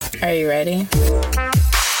Are you ready?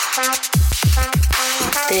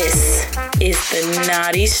 This is the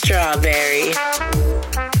Naughty Strawberry.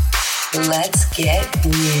 Let's get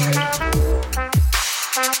weird.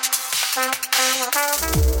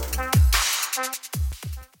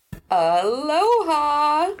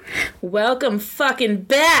 Aloha! Welcome fucking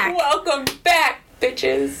back! Welcome back,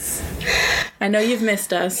 bitches! I know you've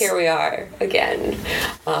missed us. Here we are again.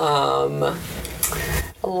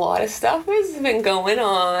 A lot of stuff has been going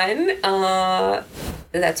on.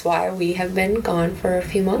 That's why we have been gone for a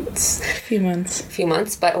few months.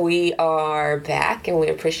 But we are back and we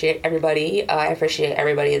appreciate everybody. I appreciate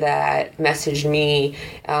everybody that messaged me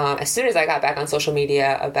as soon as I got back on social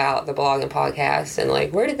media about the blog and podcast and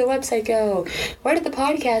like, where did the website go? Where did the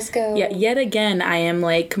podcast go? Yeah, yet again, I am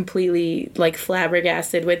like completely like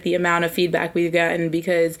flabbergasted with the amount of feedback we've gotten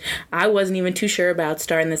because I wasn't even too sure about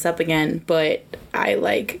starting this up again, but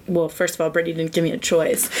first of all, Brittany didn't give me a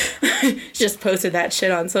choice. She just posted that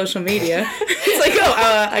shit on social media. It's like,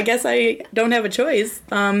 I guess I don't have a choice.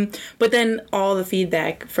 But then all the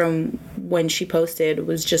feedback from when she posted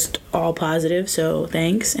was just all positive, so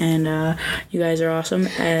thanks. And you guys are awesome,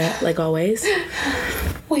 like always.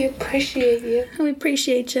 We appreciate you. We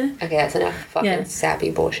appreciate you. Okay, that's enough fucking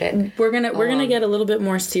sappy bullshit. We're gonna get a little bit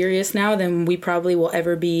more serious now than we probably will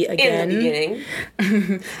ever be again. In the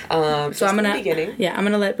beginning. So I'm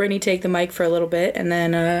gonna let Brittany take the mic for a little bit, and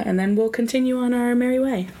then we'll continue on our merry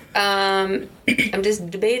way. I'm just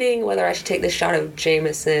debating whether I should take this shot of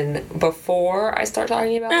Jameson before I start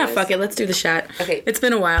talking about this. Fuck it, let's do the shot. Okay. It's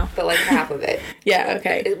been a while. But like half of it. Yeah,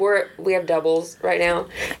 okay. We have doubles right now,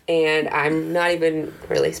 and I'm not even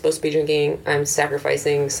really supposed to be drinking. I'm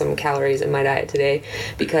sacrificing some calories in my diet today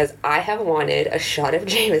because I have wanted a shot of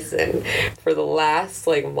Jameson for the last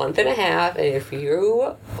like month and a half, and if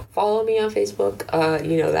you follow me on Facebook,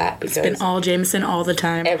 you know that because it's been all Jameson all the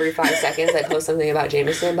time. Every 5 seconds I post something about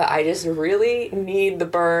Jameson, but I just really need the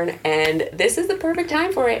burn, and this is the perfect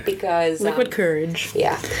time for it because liquid courage.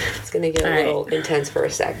 Yeah, it's gonna get a little intense for a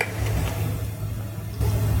sec.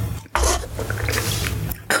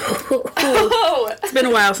 It's been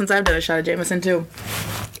a while since I've done a shot of Jameson too.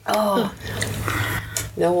 No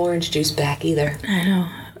orange juice back either. I know.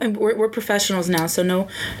 And we're professionals now, so no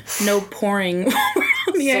pouring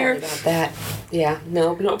on the air. Sorry about that. Yeah,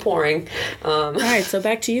 no pouring. All right, so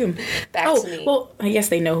back to you. Back to me. Well, I guess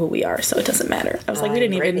they know who we are, so it doesn't matter. I was like, we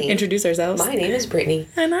didn't Brittany. even introduce ourselves. My name is Brittany.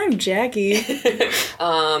 And I'm Jackie.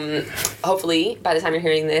 Hopefully, by the time you're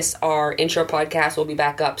hearing this, our intro podcast will be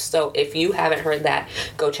back up. So if you haven't heard that,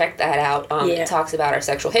 go check that out. It talks about our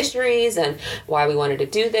sexual histories and why we wanted to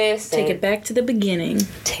do this. Take it back to the beginning.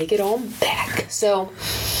 Take it on back. So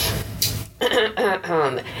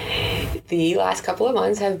the last couple of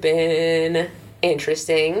months have been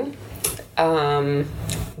interesting. My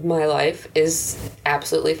life is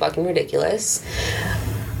absolutely fucking ridiculous.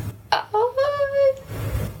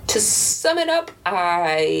 To sum it up,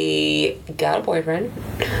 I got a boyfriend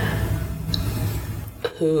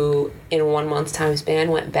who in 1 month's time span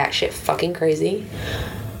went batshit fucking crazy.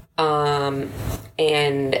 And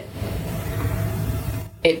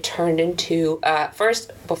it turned into,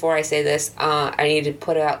 first, before I say this, I need to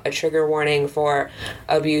put out a trigger warning for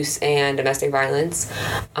abuse and domestic violence.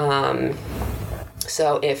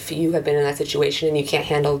 So if you have been in that situation and you can't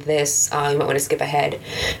handle this, you might want to skip ahead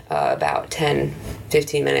about 10,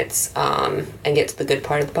 15 minutes and get to the good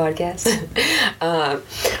part of the podcast.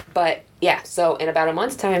 But yeah, so in about a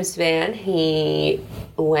month's time span, he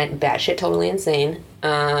went batshit totally insane.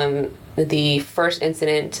 The first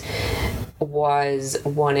incident was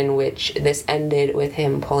one in which this ended with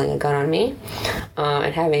him pulling a gun on me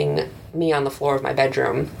and having me on the floor of my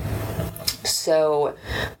bedroom. So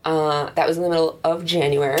that was in the middle of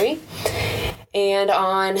January. And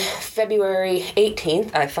on February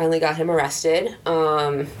 18th, I finally got him arrested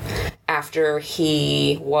after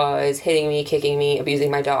he was hitting me, kicking me, abusing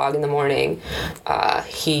my dog in the morning.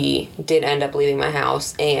 He did end up leaving my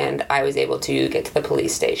house, and I was able to get to the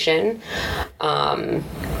police station.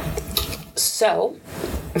 So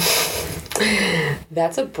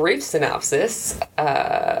that's a brief synopsis,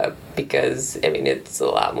 because, I mean, it's a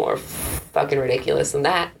lot more fucking ridiculous than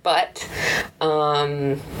that, but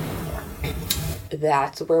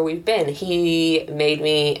that's where we've been. He made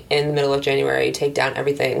me, in the middle of January, take down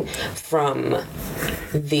everything from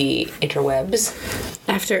the interwebs.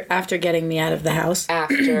 After getting me out of the house?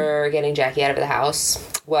 After getting Jackie out of the house.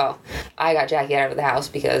 Well, I got Jackie out of the house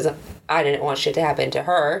because I didn't want shit to happen to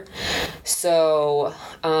her. So,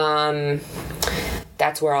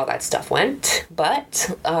 that's where all that stuff went. But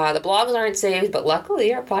the blogs aren't saved, but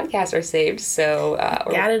luckily our podcasts are saved, so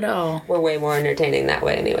got it all. We're way more entertaining that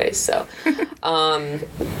way anyways. So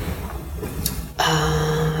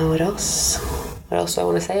what else do I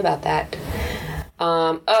want to say about that?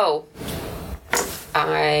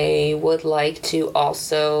 I would like to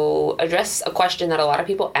also address a question that a lot of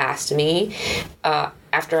people asked me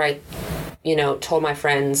after I told my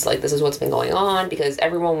friends, like, this is what's been going on, because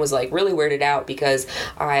everyone was, like, really weirded out because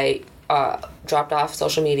I dropped off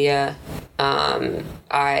social media.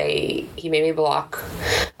 He made me block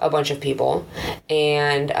a bunch of people,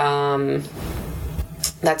 and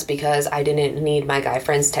that's because I didn't need my guy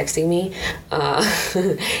friends texting me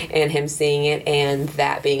and him seeing it and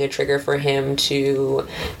that being a trigger for him to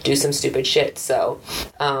do some stupid shit. So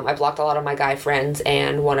I blocked a lot of my guy friends,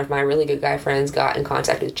 and one of my really good guy friends got in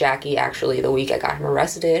contact with Jackie actually the week I got him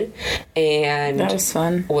arrested, and that was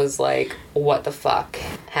fun. Was like, what the fuck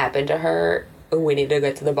happened to her? We need to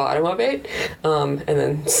get to the bottom of it. And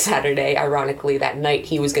then Saturday, ironically, that night,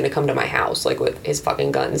 he was going to come to my house, like, with his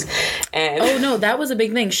fucking guns. And oh, no, that was a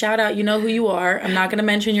big thing. Shout out, you know who you are. I'm not going to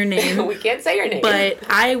mention your name. We can't say your name. But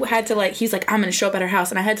I had to, like, he's like, I'm going to show up at her house.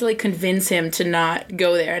 And I had to, like, convince him to not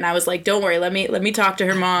go there. And I was like, don't worry, let me talk to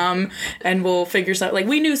her mom, and we'll figure something. Like,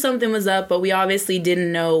 we knew something was up, but we obviously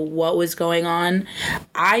didn't know what was going on.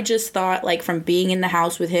 I just thought, like, from being in the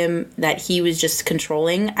house with him, that he was just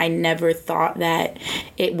controlling. I never thought that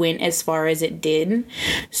it went as far as it did.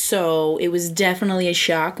 So it was definitely a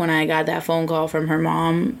shock when I got that phone call from her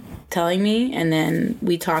mom telling me, and then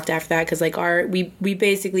we talked after that, because, like, we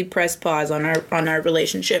basically pressed pause on our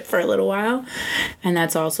relationship for a little while, and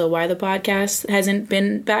that's also why the podcast hasn't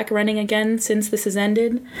been back running again since this has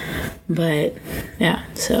ended. But yeah,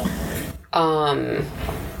 so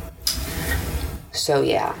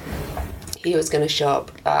yeah, he was going to show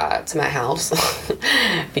up to my house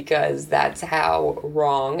because that's how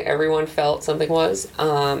wrong everyone felt something was.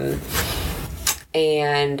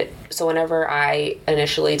 And so whenever I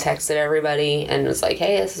initially texted everybody and was like,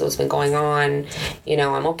 hey, this is what's been going on,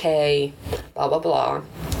 I'm okay, blah, blah,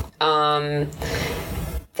 blah.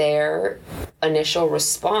 Their initial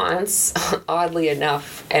response, oddly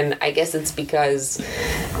enough, and I guess it's because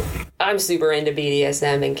I'm super into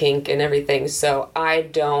BDSM and kink and everything, so I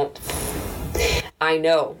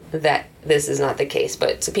know that this is not the case,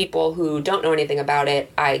 but to people who don't know anything about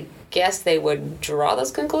it, I guess they would draw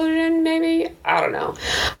this conclusion, maybe? I don't know.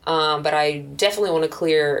 But I definitely want to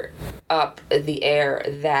clear up the air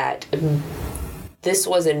that this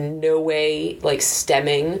was in no way, like,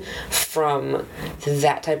 stemming from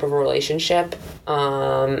that type of relationship.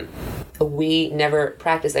 We never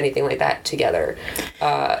practiced anything like that together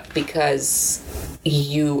because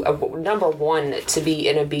number one, to be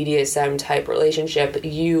in a BDSM type relationship,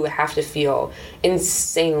 you have to feel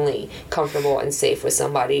insanely comfortable and safe with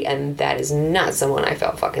somebody, and that is not someone I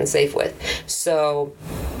felt fucking safe with. So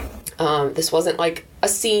this wasn't like a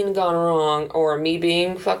scene gone wrong or me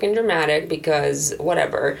being fucking dramatic, because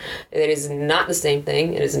whatever. It is not the same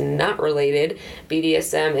thing. It is not related.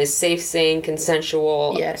 BDSM is safe, sane,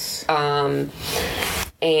 consensual. yes.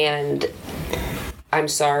 And I'm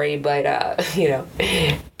sorry, but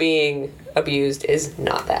being abused is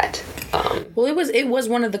not that. Well, it was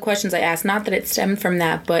one of the questions I asked. Not that it stemmed from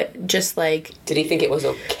that, but just like, did he think it was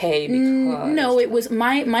okay? Because no, it was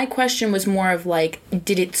my question was more of like,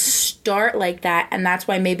 did it start like that, and that's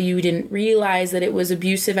why maybe you didn't realize that it was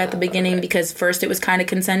abusive at the beginning, okay, because first it was kind of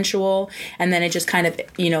consensual, and then it just kind of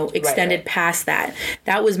extended past that.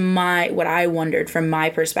 That was what I wondered from my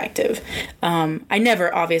perspective. I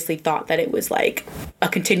never obviously thought that it was like a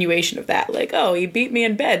continuation of that. Like, oh, he beat me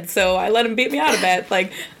in bed, so I let him beat me out of bed.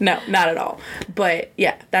 Like, no, not at all. But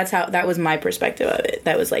yeah, that was my perspective of it.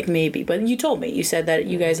 That was like, maybe. But you told me, you said that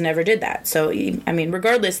you guys never did that. So, I mean,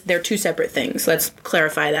 regardless, they're two separate things. Let's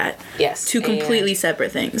clarify that. Yes. Two completely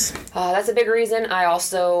separate things. That's a big reason.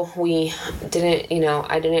 We didn't,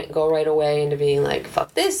 I didn't go right away into being like,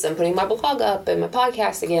 fuck this, I'm putting my blog up and my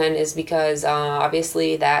podcast again, is because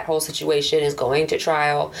obviously that whole situation is going to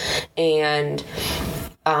trial, and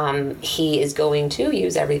he is going to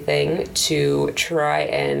use everything to try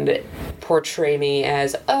and portray me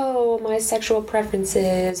as, oh, my sexual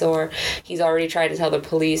preferences, or he's already tried to tell the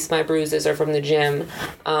police my bruises are from the gym.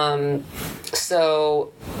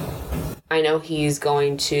 So I know he's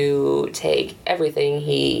going to take everything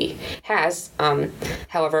he has.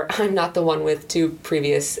 However, I'm not the one with 2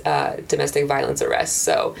 previous domestic violence arrests,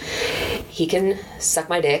 so he can suck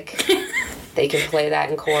my dick. They can play that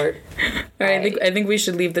in court. All right, I think we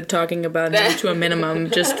should leave the talking about it to a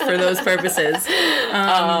minimum, just for those purposes.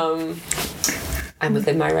 I'm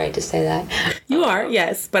within my right to say that. You are,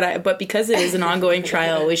 yes, but because it is an ongoing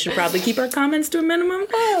trial, we should probably keep our comments to a minimum.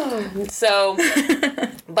 So,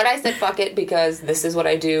 but I said fuck it because this is what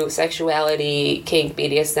I do. Sexuality, kink,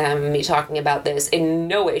 BDSM, me talking about this in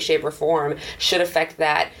no way, shape, or form should affect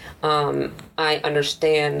that. I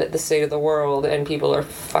understand the state of the world and people are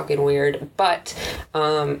fucking weird, but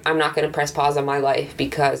I'm not going to press pause on my life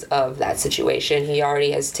because of that situation. He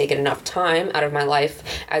already has taken enough time out of my life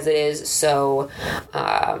as it is, so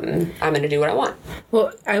I'm going to do what I want.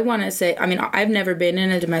 Well, I want to say, I mean, I've never been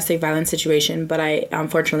in a domestic violence situation, but I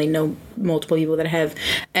unfortunately know multiple people that have.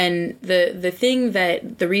 And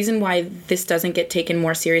the reason why this doesn't get taken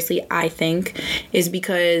more seriously, I think, is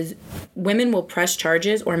because women will press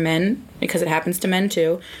charges, or men, because it happens to men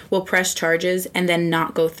too, will press charges and then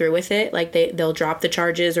not go through with it. Like they'll drop the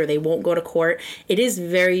charges or they won't go to court. It is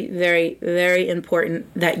very, very, very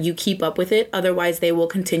important that you keep up with it. Otherwise, they will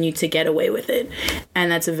continue to get away with it.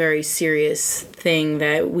 And that's a very serious thing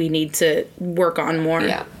that we need to work on more.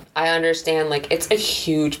 Yeah. I understand, like, it's a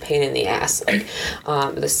huge pain in the ass. Like,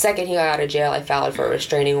 the second he got out of jail, I filed for a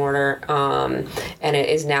restraining order, and it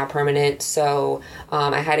is now permanent. So,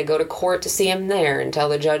 I had to go to court to see him there and tell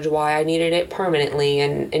the judge why I needed it permanently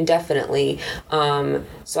and indefinitely.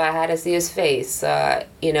 So I had to see his face.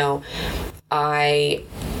 You know, I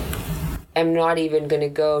am not even going to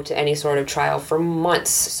go to any sort of trial for months,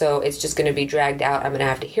 so it's just going to be dragged out. I'm going to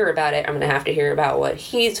have to hear about it. I'm going to have to hear about what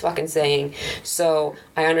he's fucking saying. So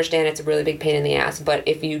I understand it's a really big pain in the ass, but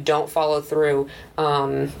if you don't follow through,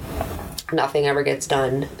 nothing ever gets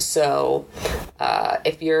done. So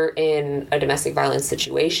if you're in a domestic violence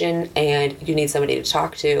situation and you need somebody to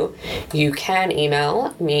talk to, you can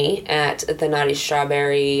email me at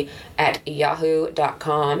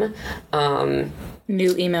thenottystrawberry@yahoo.com.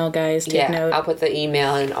 New email, guys. Take note. I'll put the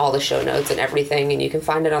email in all the show notes and everything, and you can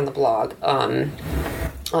find it on the blog, on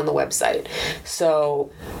the website. So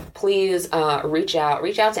please reach out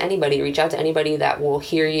to anybody that will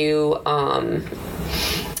hear you,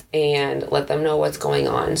 and let them know what's going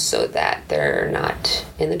on so that they're not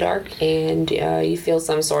in the dark and you feel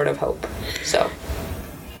some sort of hope. So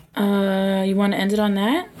you want to end it on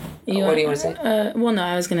that? What do you want to say? Well, no,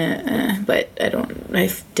 I was gonna, but I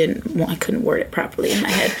couldn't word it properly in my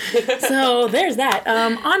head. So there's that.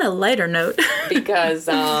 On a lighter note, because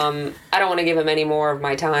I don't want to give him any more of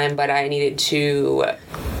my time, but I needed to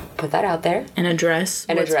put that out there and address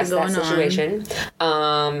that situation.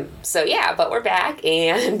 So yeah, but we're back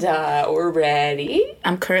and we're ready.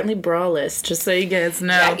 I'm currently braless, just so you guys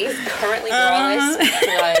know. Jackie's currently braless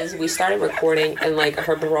because we started recording and like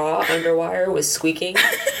her bra underwire was squeaking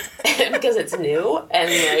because it's new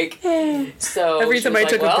and like so every time I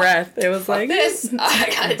took a breath, it was like this. I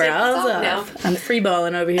gotta take this off now. I'm free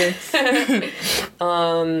balling over here.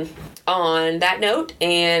 On that note,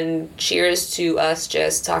 and cheers to us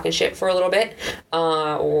just talking shit for a little bit.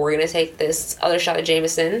 We're gonna take this other shot of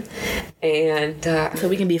Jameson, and so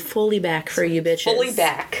we can be fully back for you bitches. Fully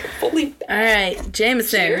back. All right,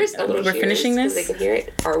 Jameson. Cheers. We're finishing this. They can hear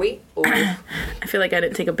it. Are we? I feel like I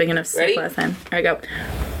didn't take a big enough sip last time. All right, go.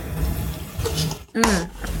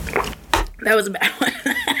 That was a bad one.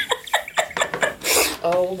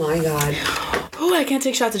 Oh my god. Oh, I can't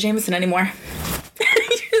take shots of Jameson anymore.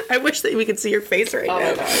 I wish that we could see your face right now. Oh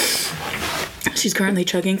my god. She's currently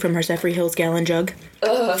chugging from her Zephyr Hills gallon jug.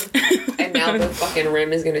 And now the fucking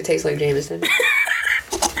rim is gonna taste like Jameson.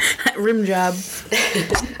 Rim job.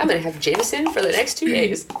 I'm gonna have Jameson for the next 2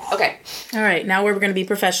 days. Okay. All right, now we're gonna be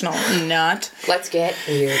professional. Not. Let's get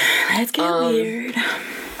weird. Let's get weird.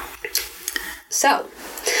 So,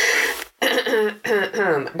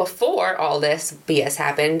 before all this BS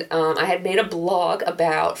happened, I had made a blog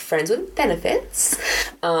about friends with benefits.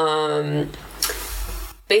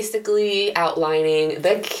 Basically outlining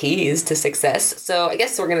the keys to success. So I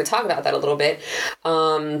guess we're going to talk about that a little bit.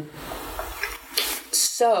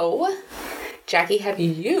 So, Jackie, have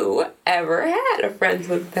you ever had a friends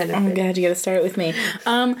with benefits? Oh, God, you got to start with me.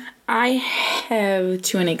 I have,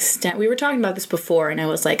 to an extent. We were talking about this before, and I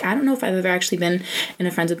was like, I don't know if I've ever actually been in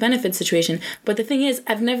a friends with benefits situation. But the thing is,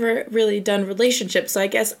 I've never really done relationships, so I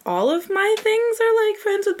guess all of my things are like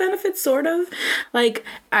friends with benefits, sort of. Like,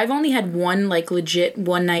 I've only had one, like, legit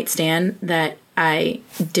one-night stand that I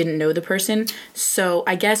didn't know the person. So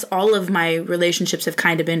I guess all of my relationships have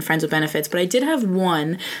kind of been friends with benefits. But I did have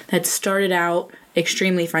one that started out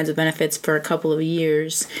extremely friends with benefits for a couple of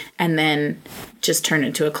years and then just turned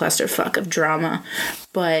into a clusterfuck of drama.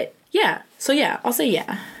 But yeah, so yeah, I'll say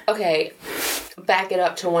yeah. Okay, back it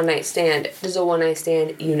up to one night stand. Does a one night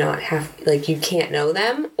stand you not have, like, you can't know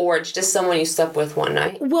them, or it's just someone you slept with one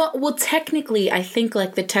night? Well, technically, I think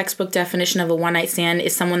like the textbook definition of a one night stand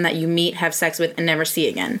is someone that you meet, have sex with, and never see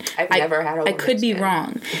again. I've never had a one night stand. I could be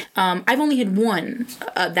wrong. I've only had one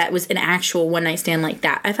that was an actual one night stand like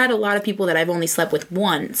that. I've had a lot of people that I've only slept with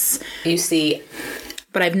once. You see.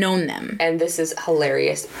 But I've known them. And this is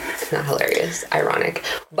hilarious. Not hilarious. Ironic.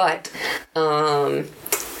 But,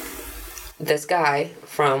 this guy,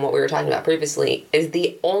 from what we were talking about previously, is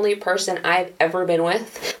the only person I've ever been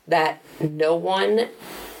with that no one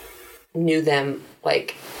knew them,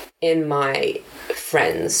 like, in my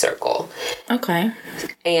friends circle. Okay.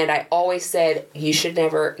 And I always said, you should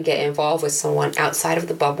never get involved with someone outside of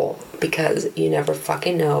the bubble because you never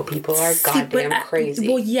fucking know. People are goddamn crazy.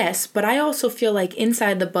 Well, yes, but I also feel like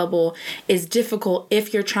inside the bubble is difficult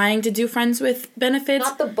if you're trying to do friends with benefits.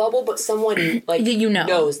 Not the bubble, but someone, like, you know,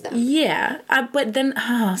 knows them. Yeah. But then,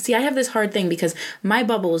 see, I have this hard thing because my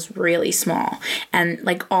bubble is really small. And,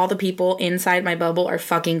 like, all the people inside my bubble are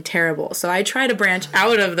fucking terrible. So I try to branch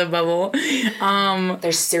out of the bubble.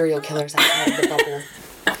 There's serial killers outside of the bubble.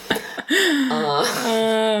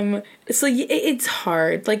 So it's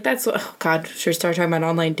hard. Like, that's what, oh God, should we start talking about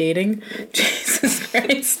online dating? Jesus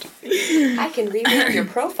Christ. I can revamp your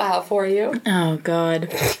profile for you. Oh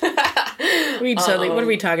God. What are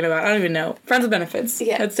we talking about? I don't even know. Friends with benefits.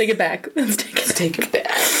 Yeah. Let's take it back. Let's take it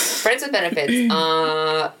back. Friends with benefits.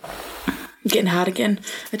 Getting hot again.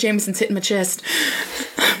 The Jameson's hitting my chest.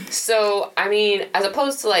 So, I mean, as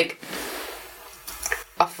opposed to, like,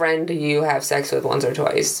 a friend you have sex with once or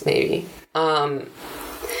twice, maybe.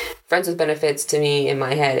 Friends with benefits, to me, in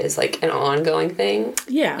my head, is, like, an ongoing thing.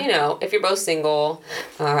 Yeah. You know, if you're both single,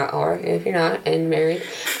 or if you're not and married.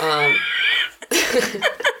 Not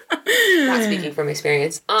speaking from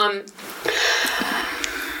experience.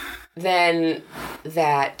 Then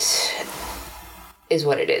that is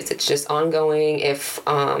what it is. It's just ongoing. If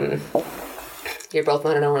you're both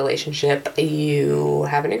not in a relationship, you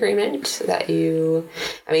have an agreement that do you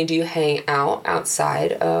hang out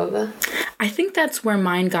outside of? I think that's where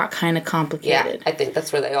mine got kind of complicated. Yeah, I think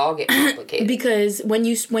that's where they all get complicated. Because when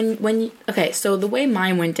you okay, so the way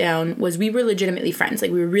mine went down was we were legitimately friends. Like,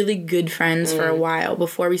 we were really good friends for a while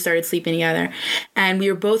before we started sleeping together. And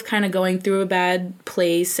we were both kind of going through a bad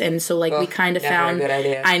place, and so, like, we kind of found a good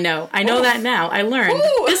idea. I know that now. I learned.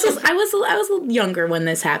 I was a little younger when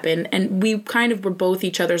this happened, and we kind of were both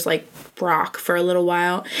each other's, like, rock for a little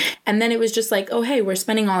while. And then it was just like, oh, hey, we're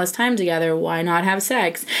spending all this time together, why not have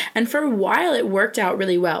sex? And for a while it worked out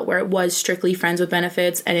really well, where it was strictly friends with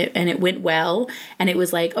benefits, and it went well. And it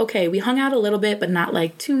was like, okay, we hung out a little bit, but not,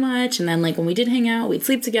 like, too much. And then, like, when we did hang out, we'd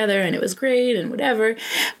sleep together, and it was great and whatever.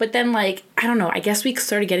 But then, like, I don't know, I guess we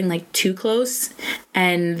started getting, like, too close,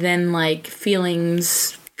 and then, like,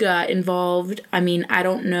 feelings got involved. I mean, I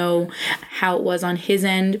don't know how it was on his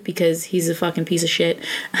end because he's a fucking piece of shit.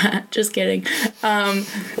 Just kidding.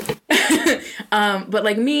 But,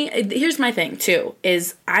 like, me, here's my thing too,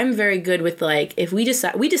 is I'm very good with, like, if we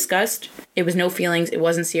discussed, it was no feelings, it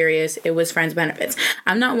wasn't serious, it was friends benefits.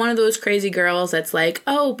 I'm not one of those crazy girls that's like,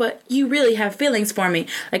 oh, but you really have feelings for me.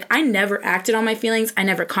 Like, I never acted on my feelings, I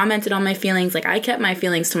never commented on my feelings, like, I kept my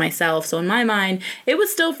feelings to myself. So in my mind, it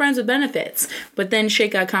was still friends with benefits, but then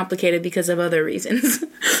shit got complicated because of other reasons.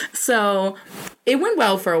 So it went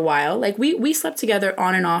well for a while. Like, we slept together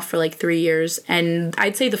on and off for, like, 3 years, and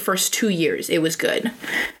I'd say the first 2 years it was good.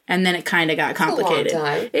 And then it kind of got complicated. That's a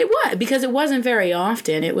long time. It was, because it wasn't very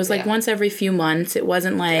often. It was, like, once every few months. It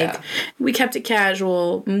wasn't like, we kept it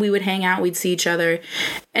casual. We would hang out, we'd see each other,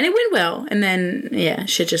 and it went well. And then,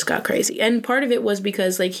 shit just got crazy. And part of it was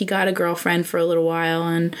because, like, he got a girlfriend for a little while,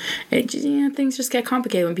 and it just, things just get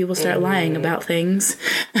complicated when people start lying about things.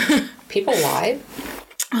 People lie?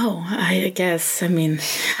 Oh, I guess. I mean,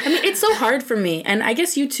 it's so hard for me. And I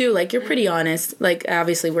guess you too, like, you're pretty honest. Like,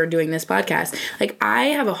 obviously we're doing this podcast. Like, I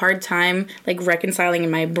have a hard time, like, reconciling in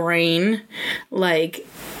my brain, like,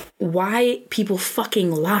 why people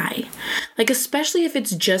fucking lie. Like, especially if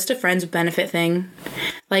it's just a friends with benefit thing.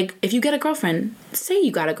 Like, if you get a girlfriend, say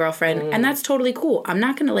you got a girlfriend, and that's totally cool. I'm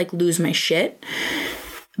not gonna, like, lose my shit.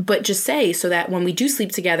 But just say, so that when we do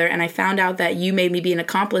sleep together and I found out that you made me be an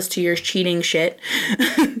accomplice to your cheating shit,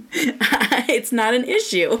 it's not an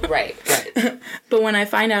issue. Right. But when I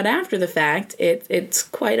find out after the fact, it's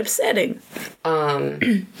quite upsetting. Yeah.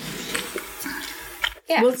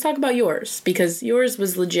 Well, let's talk about yours, because yours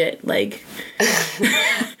was legit, like...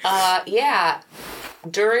 Yeah.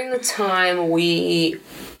 During the time we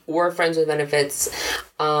were friends with benefits,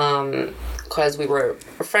 because we were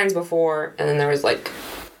friends before, and then there was, like,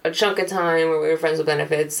 a chunk of time where we were friends with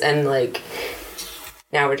benefits, and, like,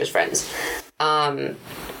 now we're just friends.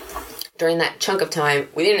 During that chunk of time,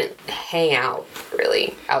 we didn't hang out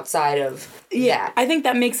really outside of that. I think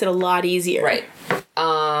that makes it a lot easier. Right.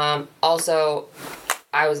 Also,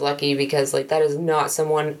 I was lucky because, like, that is not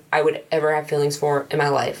someone I would ever have feelings for in my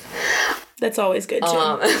life. That's always good,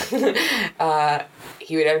 too.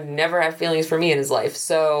 He would never have feelings for me in his life.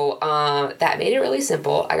 So, that made it really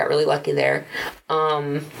simple. I got really lucky there.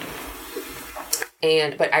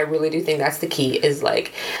 But I really do think that's the key is,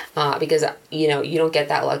 like, because, you know, you don't get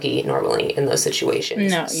that lucky normally in those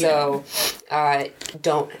situations. No. So,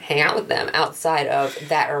 don't hang out with them outside of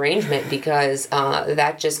that arrangement because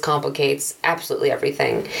that just complicates absolutely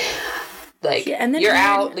everything. Like, and then you're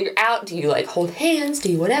out. Do you, like, hold hands?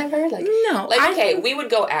 Do you whatever? Like, no. Like, okay, we would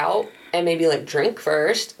go out and maybe, like, drink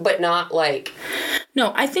first, but not, like...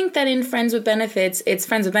 No, I think that in Friends with Benefits, it's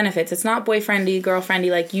Friends with Benefits. It's not boyfriendy, girlfriendy.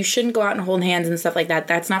 Like, you shouldn't go out and hold hands and stuff like that.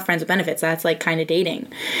 That's not Friends with Benefits. That's, like, kind of dating.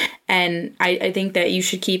 And I think that you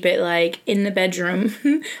should keep it, like, in the bedroom.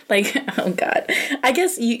 Like, oh, God. I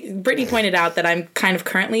guess Brittany pointed out that I'm kind of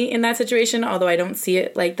currently in that situation, although I don't see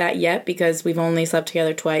it like that yet because we've only slept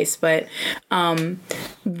together twice. But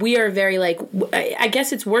we are very, like, I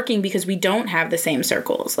guess it's working because we don't have the same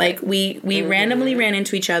circles. Like, we randomly ran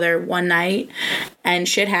into each other one night and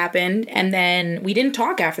shit happened, and then we didn't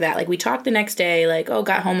talk after that. Like, we talked the next day, like, oh,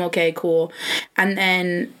 got home okay, cool. And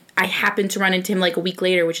then I happened to run into him, like, a week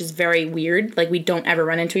later, which is very weird. Like, we don't ever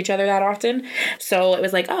run into each other that often. So it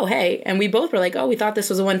was like, oh, hey. And we both were like, oh, we thought this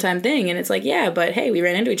was a one-time thing. And it's like, yeah, but hey, we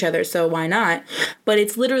ran into each other, so why not? But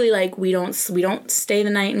it's literally like we don't stay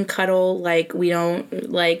the night and cuddle. Like, we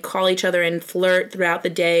don't, like, call each other and flirt throughout the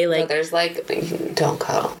day. Like, no, there's, like, don't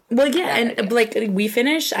cuddle. Well, yeah, and, like, we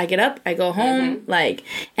finish, I get up, I go home, like,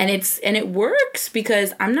 and it works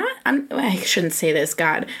because I shouldn't say this,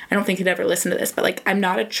 God. I don't think he'd ever listen to this, but, like, I'm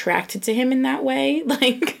not attracted to him in that way.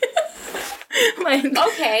 Like, like,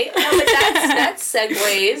 okay, well, but that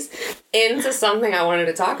segues into something I wanted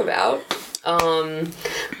to talk about,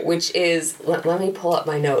 which is let me pull up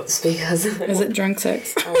my notes because is it drunk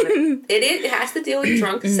sex? It has to deal with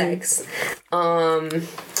drunk sex,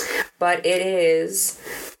 but it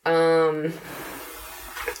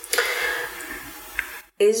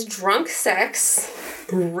is drunk sex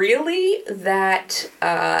really that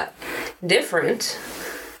different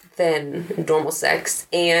than normal sex?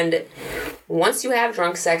 And once you have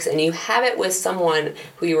drunk sex and you have it with someone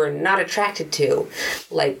who you are not attracted to,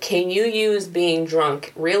 like, can you use being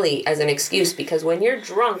drunk really as an excuse? Because when you're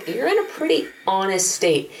drunk, you're in a pretty honest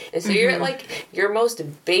state. And so you're at, like, your most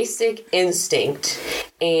basic instinct.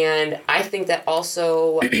 And I think that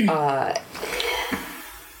also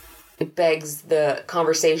begs the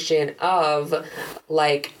conversation of,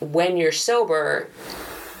 like, when you're sober,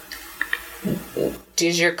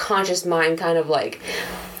 does your conscious mind kind of, like,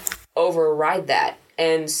 override that?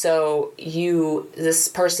 And so this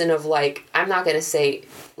person of, like, I'm not going to say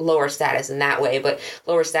lower status in that way, but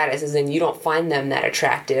lower status is in you don't find them that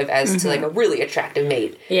attractive as to, like, a really attractive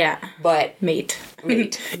mate. Yeah. But mate.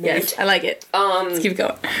 Yes, I like it. Let's keep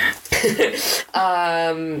going.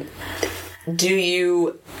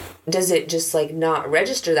 Does it just, like, not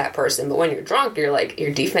register that person? But when you're drunk, you're, like,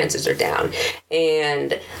 your defenses are down.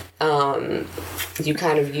 And you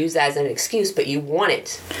kind of use that as an excuse, but you want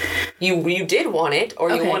it. You did want it,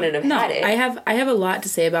 or you wouldn't have had it. I have a lot to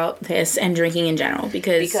say about this and drinking in general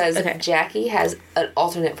because Jackie has an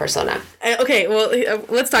alternate persona. Okay, well,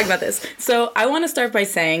 let's talk about this. So I want to start by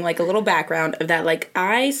saying, like, a little background of that. Like,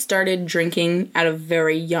 I started drinking at a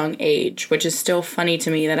very young age, which is still funny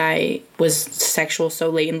to me that I was sexual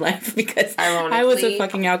so late in life because I was a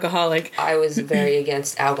fucking alcoholic. I was very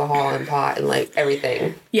against alcohol and pot and, like,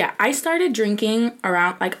 everything. Yeah, I started drinking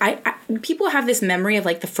around, like, I people have this memory of,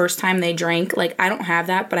 like, the first time they drank. Like, I don't have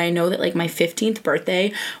that, but I know that, like, my 15th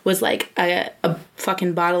birthday was, like, a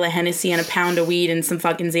fucking bottle of Hennessy and a pound of weed and some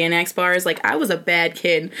fucking Xanax bars. Like, I was a bad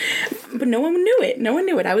kid. But no one knew it. No one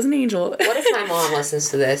knew it. I was an angel. What if my mom listens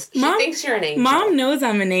to this? She thinks you're an angel. Mom knows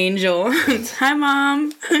I'm an angel. Hi,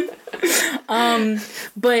 Mom.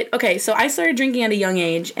 But, okay, so I started drinking at a young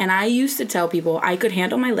age, and I used to tell people I could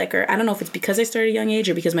handle my liquor. I don't know if it's because I started at a young age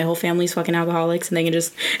or because my whole family's fucking alcoholics and they can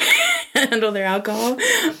just handle their alcohol.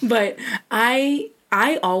 But I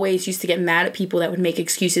always used to get mad at people that would make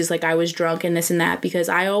excuses like I was drunk and this and that, because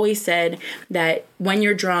I always said that when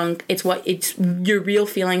you're drunk, it's your real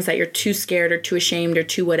feelings that you're too scared or too ashamed or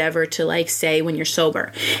too whatever to, like, say when you're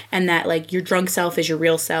sober. And that, like, your drunk self is your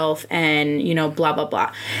real self and, you know, blah, blah,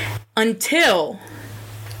 blah. Until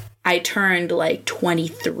I turned like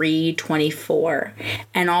 23, 24,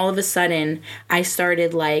 and all of a sudden I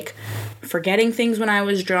started like forgetting things when I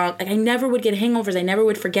was drunk. Like I never would get hangovers. I never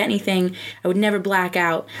would forget anything. I would never black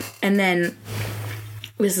out. And then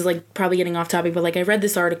this is like probably getting off topic, but like I read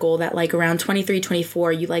this article that like around 23,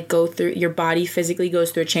 24, you like go through, your body physically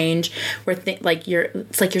goes through a change where it's like your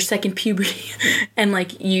second puberty and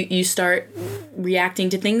like you start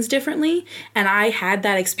reacting to things differently. And I had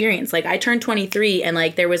that experience. Like I turned 23 and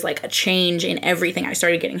like there was like a change in everything. I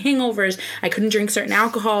started getting hangovers. I couldn't drink certain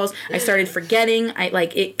alcohols. I started forgetting.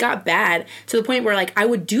 It got bad to the point where like I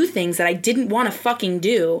would do things that I didn't want to fucking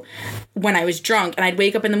do when I was drunk, and I'd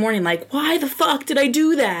wake up in the morning like, why the fuck did I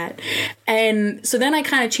do that? And so then I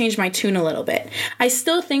kind of changed my tune a little bit. I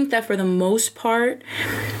still think that for the most part,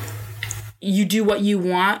 you do what you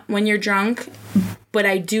want when you're drunk. But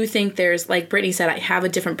I do think there's, like Brittany said, I have a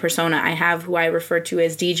different persona. I have who I refer to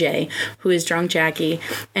as DJ, who is Drunk Jackie,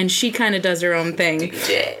 and she kind of does her own thing.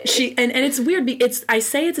 DJ. And it's weird. I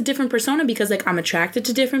say it's a different persona because, like, I'm attracted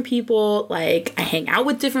to different people. Like, I hang out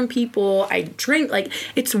with different people. I drink. Like,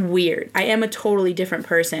 it's weird. I am a totally different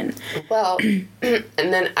person. Well, and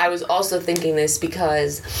then I was also thinking this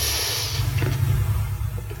because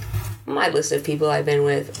my list of people I've been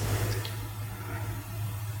with,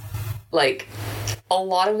 like, a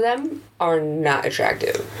lot of them are not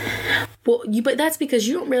attractive. Well, but that's because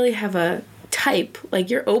you don't really have a type. Like,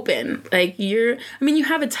 you're open. Like, you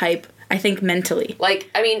have a type, I think, mentally. Like,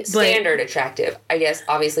 I mean, standard attractive. I guess,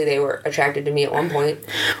 obviously, they were attracted to me at one point.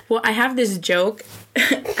 Well, I have this joke.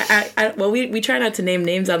 We try not to name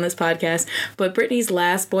names on this podcast, but Brittany's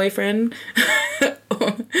last boyfriend,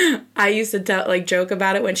 I used to joke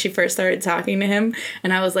about it when she first started talking to him,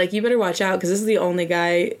 and I was like, you better watch out because this is the only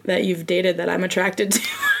guy that you've dated that I'm attracted to.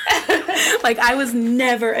 Like, I was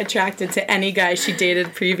never attracted to any guy she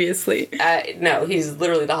dated previously. No, he's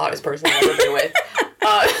literally the hottest person I've ever been with.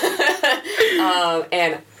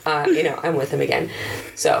 I'm with him again.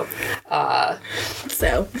 So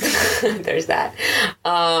there's that.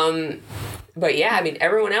 But yeah, I mean,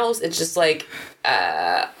 everyone else, it's just like,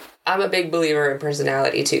 I'm a big believer in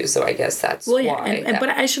personality too, so I guess that's why. But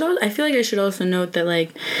I feel like I should also note that,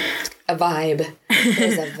 like, a vibe.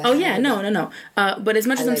 There's a vibe. Oh yeah, no. But as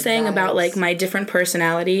much as I'm saying vibes about like my different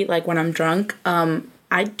personality, like when I'm drunk,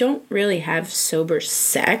 I don't really have sober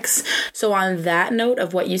sex. So on that note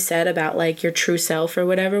of what you said about like your true self or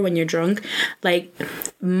whatever when you're drunk, like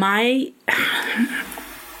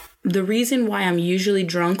the reason why I'm usually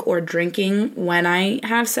drunk or drinking when I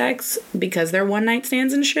have sex, because they're one night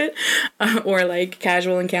stands and shit, or like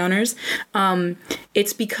casual encounters,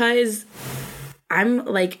 it's because I'm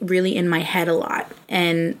like really in my head a lot.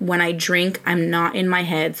 And when I drink, I'm not in my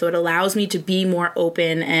head. So it allows me to be more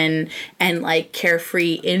open and like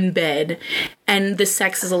carefree in bed. And the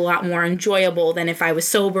sex is a lot more enjoyable than if I was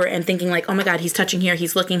sober and thinking like, oh my God, he's touching here,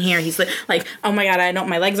 he's looking here, he's like, oh my God,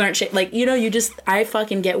 my legs aren't shit. Like, I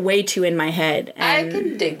fucking get way too in my head. And I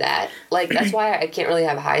can dig that. Like, that's why I can't really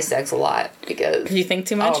have high sex a lot, because you think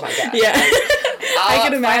too much? Oh my God. Yeah. I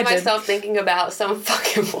can imagine. Find myself thinking about some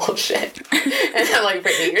fucking bullshit. And I'm like,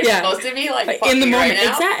 Brittany, you're supposed to be like in the moment. Right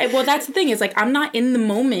now? Exactly. Well, that's the thing, is like I'm not in the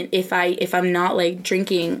moment if I'm not like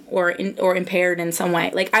drinking or impaired in some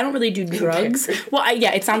way. Like, I don't really do drugs. Well,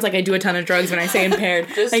 it sounds like I do a ton of drugs when I say impaired.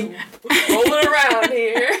 Just like rolling around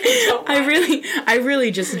here. I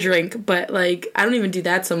really just drink, but like I don't even do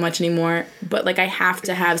that so much anymore. But like I have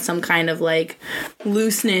to have some kind of like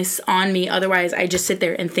looseness on me, otherwise I just sit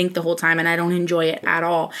there and think the whole time and I don't enjoy it at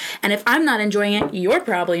all. And if I'm not enjoying it, you're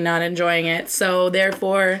probably not enjoying it. So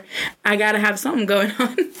therefore, I gotta have something going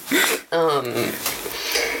on.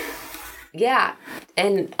 Yeah.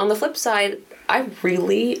 And on the flip side, I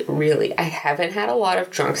haven't had a lot of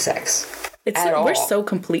drunk sex. We're so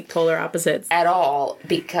complete polar opposites. At all,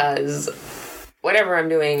 because whatever I'm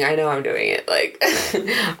doing, I know I'm doing it. Like,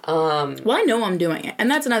 well, I know I'm doing it. And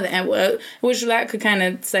that's another, which that could kind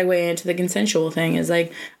of segue into the consensual thing, is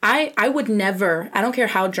like, I would never, I don't care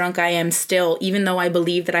how drunk I am still, even though I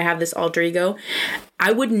believe that I have this alter ego,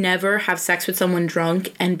 I would never have sex with someone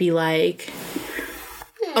drunk and be like,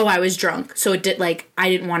 oh, I was drunk, so it did, like, I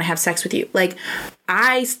didn't want to have sex with you. Like,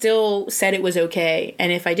 I still said it was okay,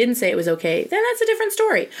 and if I didn't say it was okay, then that's a different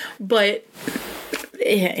story. But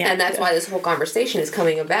yeah. And that's why this whole conversation is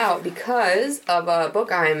coming about, because of a book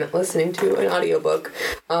I'm listening to, an audiobook.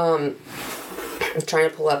 I'm trying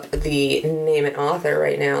to pull up the name and author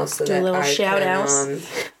right now so that I shout can,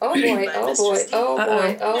 outs. Oh boy, oh boy, oh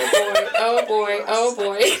boy, oh boy, oh boy, oh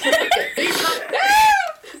boy.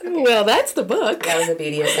 Well, that's the book. That was a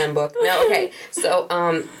BDSM book. No, okay. So,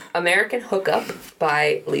 American Hookup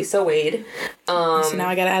by Lisa Wade. So now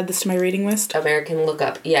I gotta add this to my reading list. American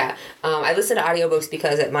Lookup, yeah. I listen to audiobooks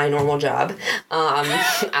because at my normal job,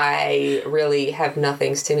 I really have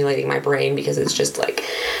nothing stimulating my brain because it's just like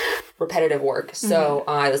repetitive work. So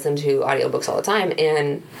I listen to audiobooks all the time,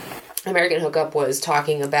 and American Hookup was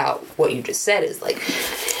talking about what you just said is like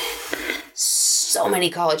so many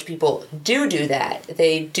college people do that.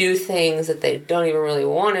 They do things that they don't even really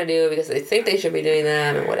want to do because they think they should be doing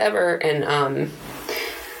them and whatever. And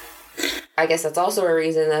I guess that's also a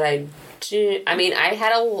reason that I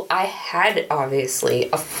had obviously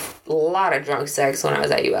a lot of drunk sex when I was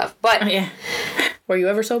at UF, but yeah. Were you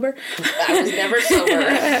ever sober? I was never sober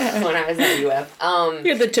when I was at UF.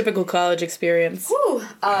 You had the typical college experience. Whew.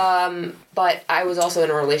 But I was also in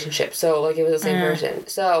a relationship, so like it was the same person.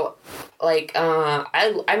 So like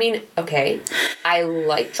I mean, okay, I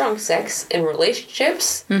like drunk sex in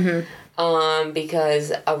relationships.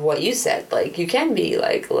 Because of what you said, like you can be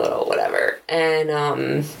like a little whatever,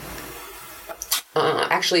 and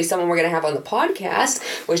actually someone we're going to have on the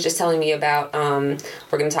podcast was just telling me about,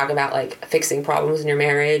 we're going to talk about like fixing problems in your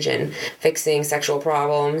marriage and fixing sexual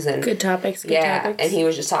problems and good topics. And he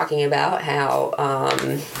was just talking about how,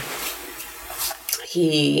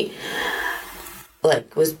 he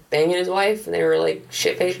like was banging his wife and they were like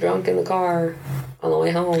shit-faced drunk in the car on the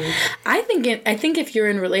way home. I think if you're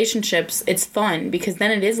in relationships, it's fun because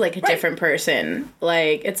then it is like a different person.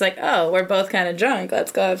 Like it's like, oh, we're both kind of drunk.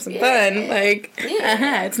 Let's go have some fun. Like,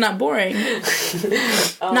 it's not boring.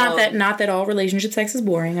 Not that all relationship sex is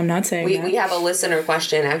boring. I'm not saying that. We have a listener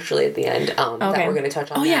question actually at the end that we're going to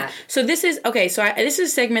touch on. Oh yeah. So this is okay. So this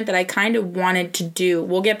is a segment that I kind of wanted to do.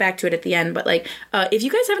 We'll get back to it at the end. But like, if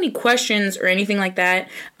you guys have any questions or anything like that,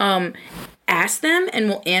 ask them and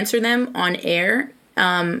we'll answer them on air.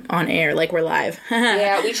 Like we're live.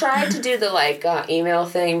 Yeah, we tried to do the like email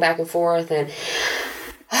thing back and forth, and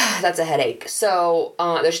that's a headache. So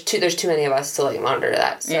there's too many of us to like monitor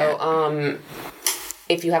that. So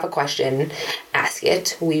if you have a question, ask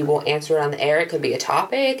it. We will answer it on the air. It could be a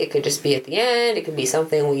topic. It could just be at the end. It could be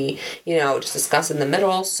something we, just discuss in the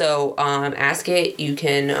middle. So ask it. You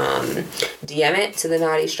can DM it to the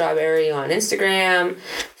Naughty Strawberry on Instagram,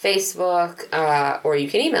 Facebook, or you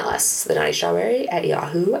can email us,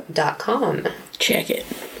 thenaughtystrawberry@yahoo.com. Check it.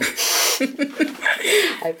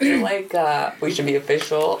 I feel like we should be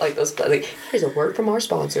official. Like those, like here's a word from our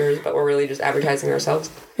sponsors, but we're really just advertising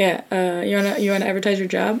ourselves. Yeah. You wanna advertise your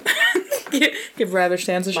job? Give Ravish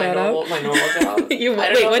Dance a shout out. My normal job. Wait,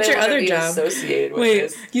 what's your other job? Associated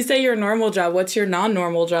with this. You say your normal job. What's your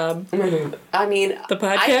non-normal job? I mean, the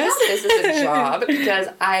podcast. I have this as a job because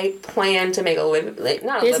I plan to make a living, like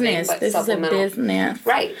not a living, but this supplemental. Is a business,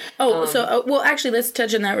 right? Well, actually, let's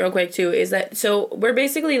touch on that real quick too. Is that so? We're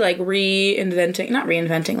basically like not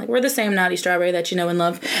reinventing. Like we're the same Naughty Strawberry that you know and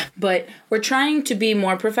love, but we're trying to be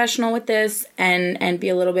more professional with this and be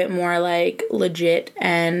a little bit more like legit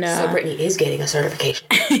and. So Brittany is getting a certification.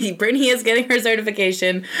 Brittany is getting her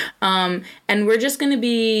certification, and we're just going to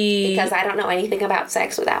be... Because I don't know anything about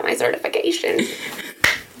sex without my certification.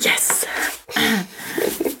 Yes.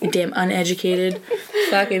 You damn uneducated.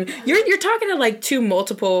 Fucking... You're talking to like two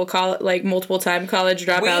multiple time college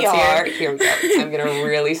dropouts here. Here we go. I'm going to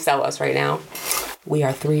really sell us right now. We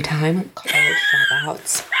are 3-time college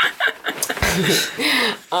dropouts.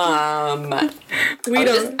 I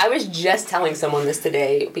was just telling someone this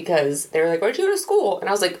today because they were like, "Where'd you go to school?" And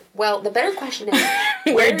I was like, "Well, the better question is,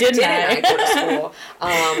 where didn't I go to school?"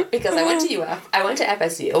 Because I went to UF, I went to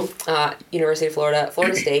FSU, University of Florida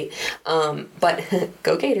State, but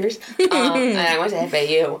go Gators. And I went to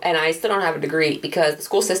FAU, and I still don't have a degree because the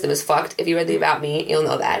school system is fucked. If you read the About Me, you'll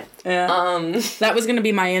know that. Yeah. That was gonna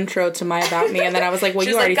be my intro to my About Me, and then I was like, "Well,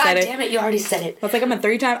 you already said it." God damn it, you already said it. I was like, "I'm a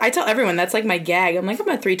 3-time." I tell everyone that's like my gag. I'm like, "I'm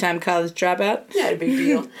a 3-time college dropout." Not a big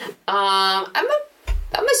deal. I'm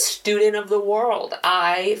a student of the world.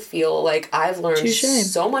 I feel like I've learned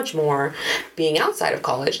so much more being outside of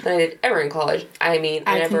college than I did ever in college. I mean,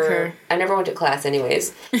 I never went to class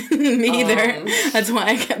anyways. Me either. That's why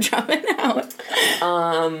I kept dropping out.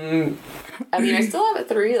 I mean, I still have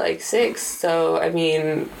a 3.6, so I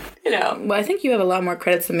mean, Well, I think you have a lot more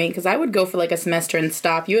credits than me because I would go for like a semester and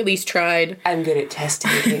stop. You at least tried. I'm good at test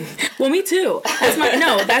taking. Well, me too.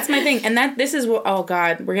 That's my thing. And this is what. Oh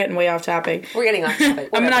God, we're getting way off topic. We're getting off topic.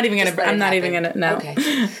 I'm not even gonna. No. Okay.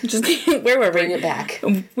 Just where were we? Bring it back.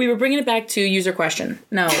 We were bringing it back to user question.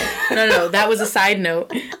 No. That was a side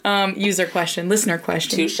note. User question, listener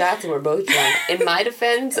question. 2 shots and we're both drunk. In my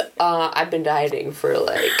defense, I've been dieting for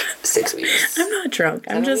like 6 weeks. I'm not drunk.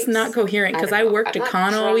 I'm just not coherent because I worked at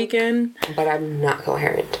con all weekend. But I'm not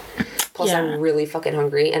coherent. Plus, I'm really fucking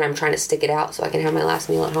hungry and I'm trying to stick it out so I can have my last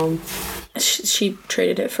meal at home. She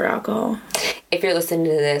traded it for alcohol. If you're listening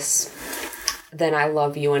to this, then I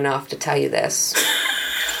love you enough to tell you this.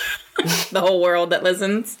 The whole world that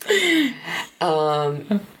listens. If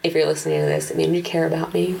you're listening to this, it means you care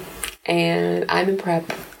about me. And I'm in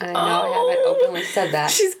prep. I know I haven't openly said that.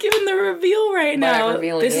 She's giving the reveal right now.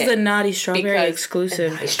 This is a Naughty Strawberry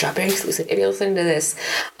exclusive. Naughty Strawberry exclusive. If you're listening to this,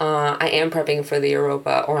 I am prepping for the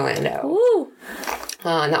Europa Orlando. Woo!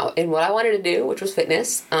 Not in what I wanted to do, which was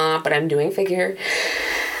fitness, but I'm doing figure.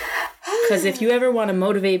 Because if you ever want to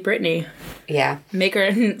motivate Brittany, make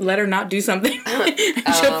her, let her not do something.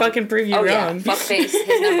 She'll fucking prove you wrong. Yeah. Fuckface,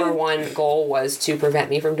 his number one goal was to prevent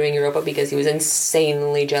me from doing Europa because he was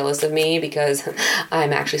insanely jealous of me because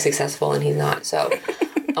I'm actually successful and he's not. So,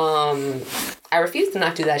 I refused to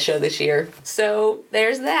not do that show this year. So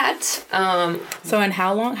there's that. So and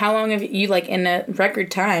how long have you, like, in a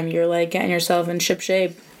record time, you're like getting yourself in ship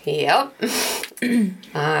shape? Yep.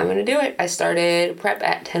 I'm gonna do it. I started prep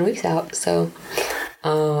at 10 weeks out, so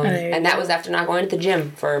and that was after not going to the gym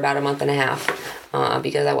for about a month and a half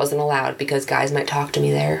because I wasn't allowed because guys might talk to me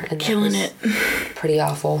there and killing it. Pretty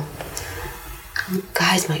awful.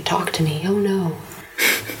 Guys might talk to me. Oh no.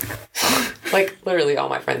 Like literally all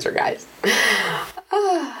my friends are guys.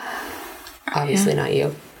 Obviously not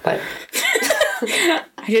you, but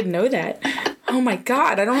I didn't know that. Oh my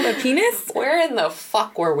God, I don't have a penis? Where in the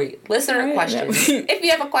fuck were we? Listener questions. If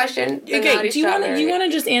you have a question, okay, do you want to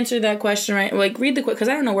just answer that question, right? Like, read the because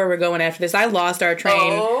I don't know where we're going after this. I lost our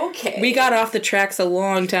train. Okay. We got off the tracks a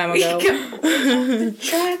long time ago. We got off the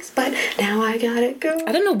tracks, but now I gotta go.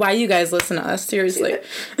 I don't know why you guys listen to us, seriously.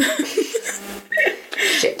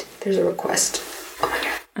 Shit, there's a request. Oh my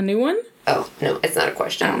God. A new one? Oh, no, it's not a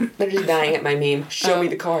question. They're just dying at my meme. Show me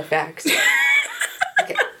the Carfax.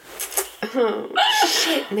 Okay. Oh,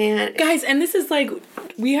 shit, man. Guys, and this is like,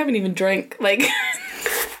 we haven't even drank, like...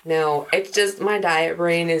 No, it's just my diet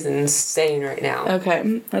brain is insane right now.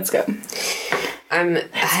 Okay, let's go. I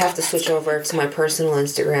have to switch over to my personal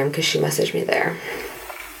Instagram because she messaged me there.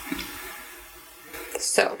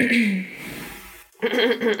 So,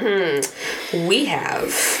 we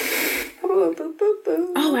have...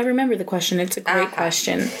 Oh, I remember the question. It's a great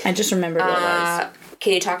question. I just remembered what it was.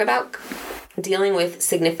 Can you talk about dealing with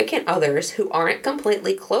significant others who aren't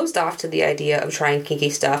completely closed off to the idea of trying kinky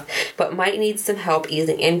stuff, but might need some help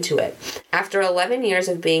easing into it? After 11 years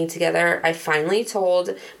of being together, I finally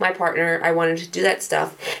told my partner I wanted to do that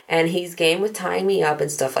stuff, and he's game with tying me up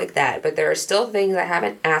and stuff like that, but there are still things I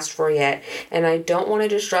haven't asked for yet, and I don't want to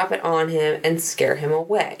just drop it on him and scare him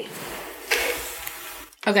away.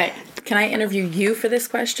 Okay, can I interview you for this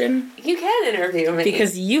question? You can interview me.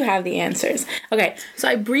 Because you have the answers. Okay, so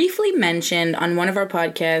I briefly mentioned on one of our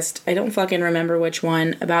podcasts, I don't fucking remember which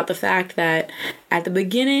one, about the fact that at the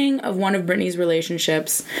beginning of one of Brittany's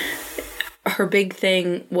relationships, her big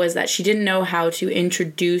thing was that she didn't know how to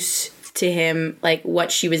introduce to him, like,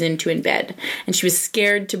 what she was into in bed. And she was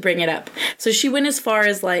scared to bring it up. So she went as far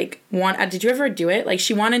as, like, did you ever do it? Like,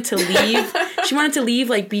 she wanted to leave,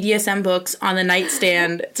 like, BDSM books on the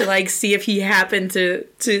nightstand to, like, see if he happened to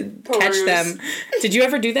catch them. Did you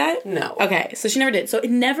ever do that? No. Okay, so she never did. So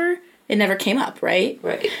it never came up, right?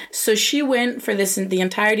 Right. So she went for the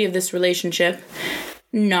entirety of this relationship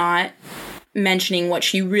not mentioning what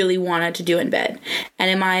she really wanted to do in bed.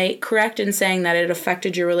 And am I correct in saying that it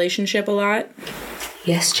affected your relationship a lot?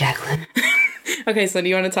 Yes, Jacqueline. Okay, so do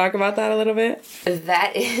you want to talk about that a little bit?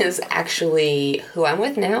 That is actually who I'm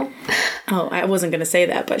with now. Oh, I wasn't going to say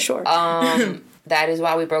that, but sure. That is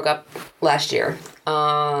why we broke up last year.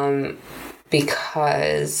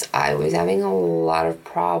 Because I was having a lot of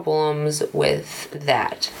problems with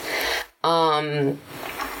that. And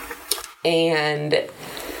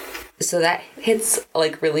so that hits,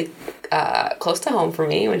 like, really close to home for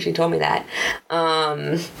me when she told me that.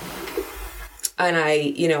 And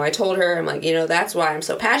I told her, I'm like, that's why I'm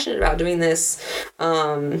so passionate about doing this.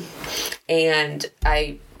 And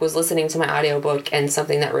I was listening to my audiobook, and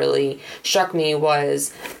something that really struck me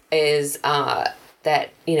is that,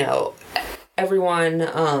 everyone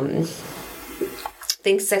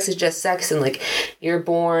think sex is just sex and like you're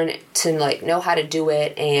born to like know how to do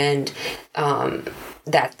it and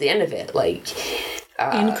that's the end of it. Like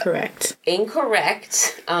Incorrect.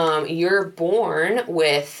 You're born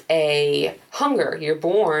with a hunger. You're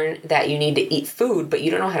born that you need to eat food, but you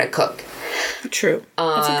don't know how to cook. True.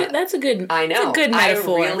 That's a good. I know. It's a good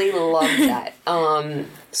metaphor. I really love that.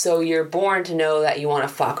 So you're born to know that you want to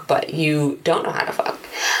fuck, but you don't know how to fuck.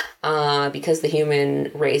 Because the human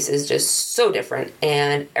race is just so different,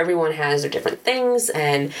 and everyone has their different things,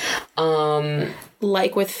 and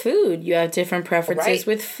like with food, you have different preferences right.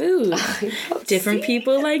 with food. Different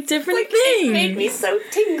people like different things. It made me so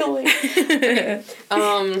tingly.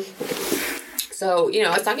 So, you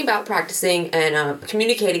know, I was talking about practicing and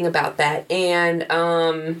communicating about that, and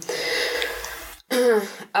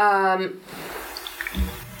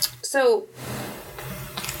so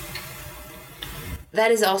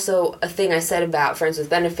that is also a thing I said about friends with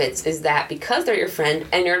benefits, is that because they're your friend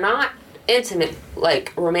and you're not intimate,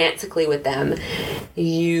 like, romantically with them,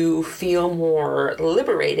 you feel more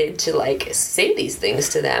liberated to, like, say these things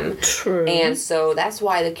to them. True. And so that's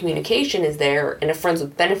why the communication is there in a friends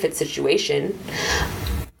with benefits situation.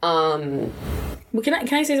 Well, can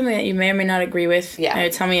I say something that you may or may not agree with? Yeah.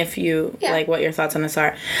 Tell me if you, like, what your thoughts on this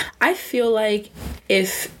are. I feel like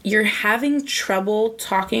if you're having trouble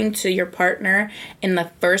talking to your partner in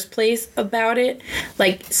the first place about it,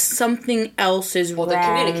 like, something else is wrong. Well, the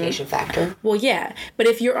communication factor. Well, yeah. But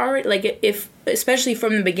if you're already, like, especially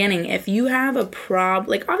from the beginning, if you have a problem,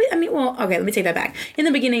 like, okay, let me take that back. In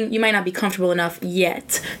the beginning, you might not be comfortable enough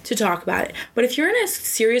yet to talk about it. But if you're in a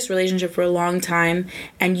serious relationship for a long time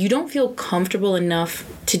and you don't feel comfortable enough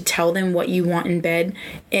to tell them what you want in bed,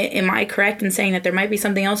 am I correct in saying that there might be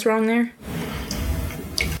something else wrong there?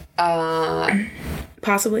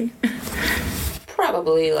 Possibly.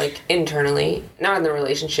 Probably, like, internally. Not in the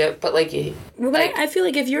relationship, but, like... Well, but I feel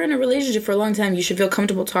like if you're in a relationship for a long time, you should feel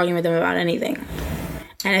comfortable talking with them about anything.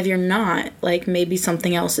 And if you're not, like, maybe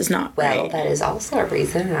something else is not right. Well, that is also a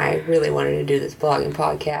reason I really wanted to do this blogging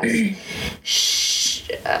podcast.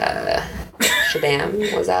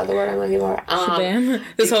 Shabam, was that the word I'm looking for? Shabam?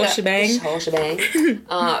 This whole shebang?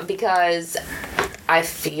 Because I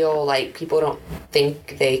feel like people don't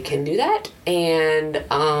think they can do that. And,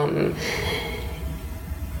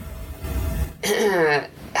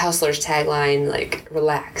 Hustler's tagline, like,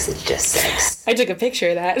 relax, it's just sex. I took a picture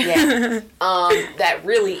of that. Yeah. That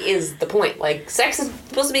really is the point. Like, sex is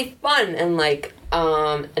supposed to be fun and, like,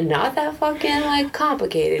 not that fucking, like,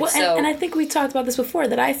 complicated. Well, and I think we talked about this before,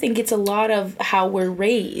 that I think it's a lot of how we're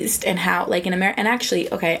raised and how, like, in America, and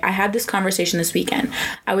actually, okay, I had this conversation this weekend.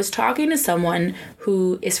 I was talking to someone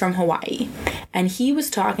who is from Hawaii, and he was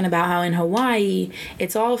talking about how in Hawaii,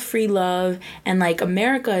 it's all free love, and, like,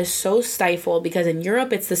 America is so stifled, because in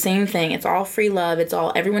Europe, it's the same thing. It's all free love.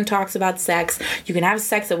 Everyone talks about sex. You can have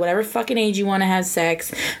sex at whatever fucking age you want to have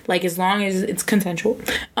sex, like, as long as it's consensual.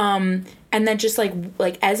 And then just, like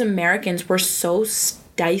as Americans, we're so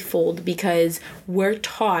stifled because we're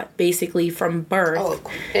taught, basically, from birth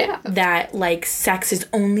that, like, sex is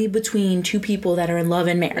only between two people that are in love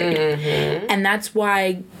and married. Mm-hmm. And that's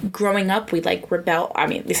why growing up, we, like, rebel. I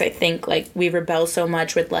mean, at least I think, like, we rebel so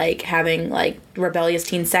much with, like, having, like, rebellious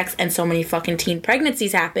teen sex, and so many fucking teen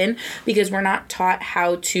pregnancies happen because we're not taught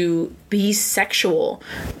how to be sexual,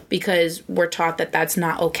 because we're taught that that's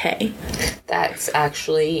not okay. That's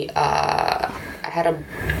actually, I had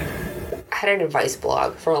an advice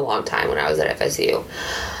blog for a long time when I was at FSU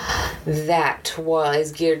that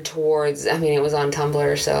was geared towards, I mean, it was on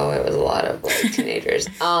Tumblr, so it was a lot of, like, teenagers.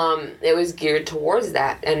 It was geared towards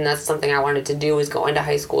that, and that's something I wanted to do, was go into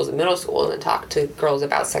high schools and middle schools and talk to girls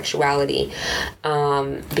about sexuality,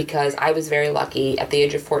 because I was very lucky. At the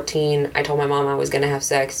age of 14, I told my mom I was going to have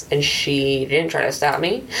sex, and she didn't try to stop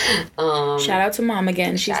me. Shout out to Mom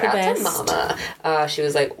again. She's the best. Shout out to Mama. She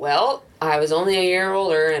was like, well, I was only a year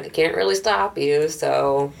older and I can't really stop you,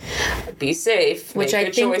 so be safe. Which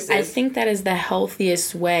I think that is the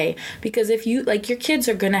healthiest way, because if you, like, your kids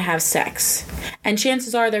are gonna have sex, and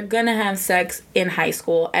chances are they're gonna have sex in high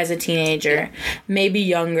school as a teenager, maybe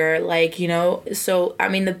younger, like, you know, so I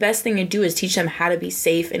mean the best thing to do is teach them how to be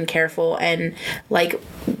safe and careful and, like,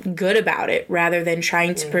 good about it, rather than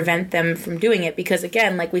trying to prevent them from doing it, because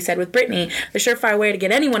again, like we said with Brittany, the surefire way to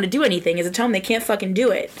get anyone to do anything is to tell them they can't fucking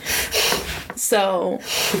do it. So,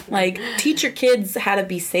 like, teach your kids how to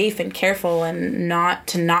be safe and careful and not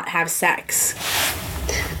have sex.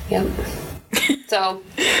 Yep. So,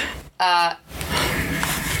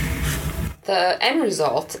 the end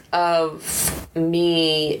result of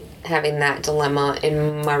me having that dilemma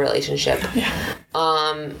in my relationship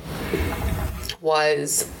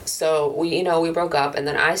was, so we broke up, and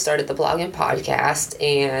then I started the blog and podcast,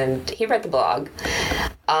 and he read the blog.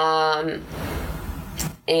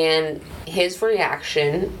 And his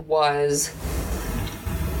reaction was,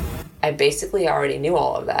 I basically already knew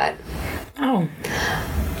all of that. Oh.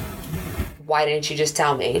 Why didn't you just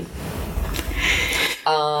tell me?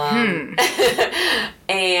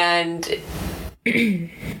 And did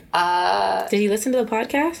he listen to the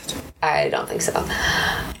podcast? I don't think so.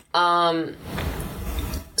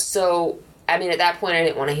 So, I mean, at that point, I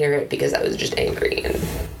didn't want to hear it because I was just angry and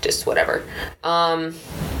just whatever.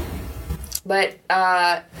 But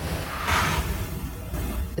that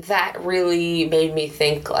really made me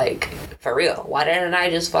think, like, for real, why didn't I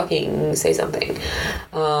just fucking say something?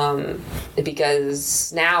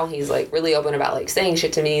 Because now he's, like, really open about, like, saying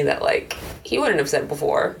shit to me that, like, he wouldn't have said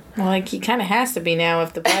before. Well, like, he kind of has to be now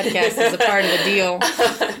if the podcast is a part of the deal.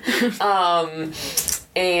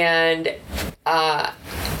 And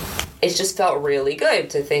it just felt really good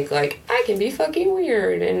to think, like, I can be fucking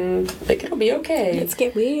weird and, like, it'll be okay. Let's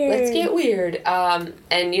get weird. And,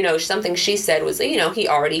 something she said was, he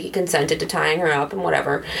already consented to tying her up and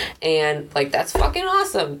whatever. And, like, that's fucking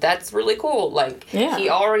awesome. That's really cool. Like, yeah. He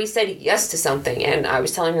already said yes to something. And I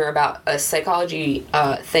was telling her about a psychology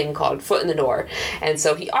thing called Foot in the Door. And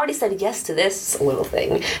so he already said yes to this little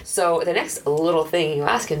thing. So the next little thing you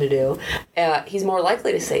ask him to do, he's more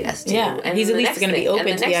likely to say yes to. Yeah, And he's at least going to be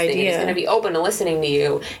open to the idea. He's going to be open to listening to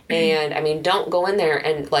you. And, I mean, don't go in there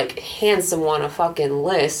and, like, hand someone a fucking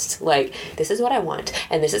list. Like, this is what I want.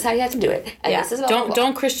 And this is how you have to do it. And yeah. This is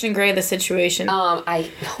don't Christian Grey the situation. Don't.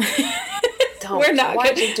 We're not.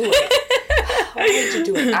 Why'd you do it? Why did you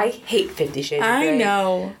do it? I hate 50 Shades of Grey. I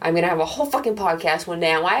know. I'm going to have a whole fucking podcast one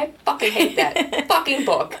day on why I fucking hate that fucking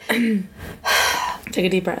book. Take a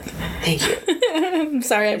deep breath. Thank you. I'm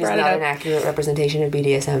sorry I brought it up. It's not an accurate representation of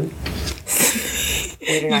BDSM.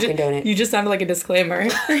 We do not condone it. You just sounded like a disclaimer.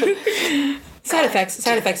 Side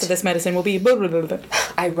effects of this medicine will be blah, blah, blah, blah.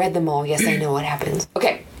 I read them all. Yes, I know what happens.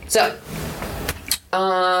 Okay, so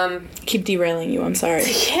keep derailing you. I'm sorry.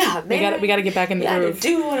 Yeah, man. We got to get back in the groove. To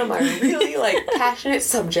do one of my really passionate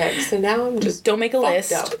subjects, and now I'm just don't make a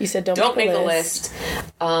list. Up. You said don't make a list.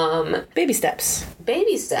 Baby steps.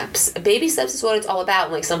 Baby steps. Baby steps is what it's all about.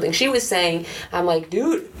 And, like, something she was saying, I'm like,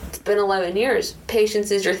 dude, it's been 11 years.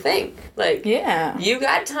 Patience is your thing. Like, yeah, you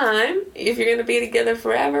got time. If you're gonna be together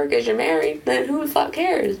forever because you're married, then who the fuck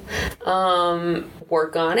cares?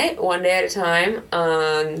 Work on it one day at a time.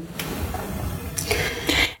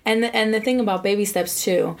 And the thing about baby steps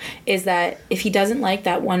too is that if he doesn't like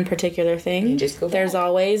that one particular thing, there's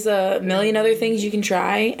always a million other things you can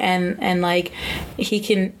try, and like he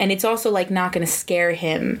can, and it's also like not going to scare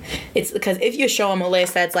him. It's because if you show him a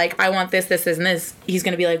list that's like, I want this, this, and this, he's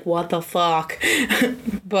going to be like, what the fuck?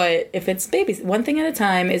 But if it's babies, one thing at a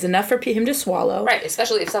time is enough for him to swallow. Right,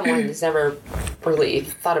 especially if someone has never really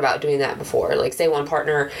thought about doing that before. Like, say one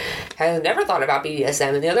partner has never thought about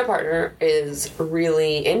BDSM and the other partner is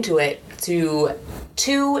really into it,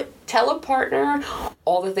 to tell a partner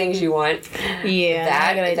all the things you want.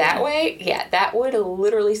 Yeah, that way, yeah, that would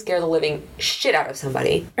literally scare the living shit out of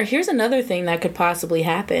somebody. Or here's another thing that could possibly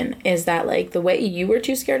happen is that, like, the way you were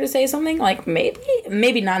too scared to say something, like,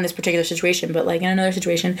 maybe not in this particular situation, but, like, in another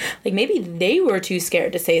situation, like, maybe they were too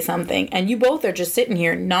scared to say something, and you both are just sitting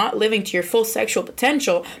here not living to your full sexual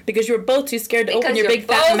potential because you were both too scared to open your big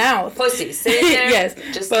fat mouth. Pussies sitting there, yes,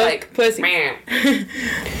 just both like pussy.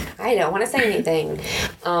 I don't want to say anything.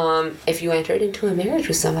 If you entered into a marriage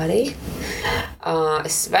with somebody,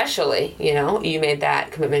 especially, you made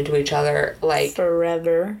that commitment to each other, like,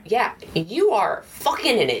 forever. Yeah, you are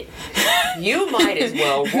fucking in it. You might as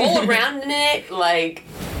well roll around in it, like,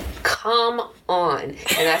 come on. And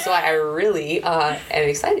that's why I really am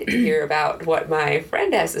excited to hear about what my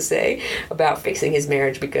friend has to say about fixing his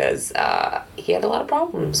marriage, because he had a lot of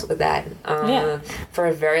problems with that for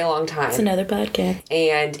a very long time. It's another podcast.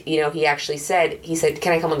 And, he actually said,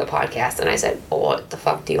 can I come on the podcast? And I said, well, what the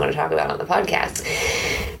fuck do you want to talk about on the podcast?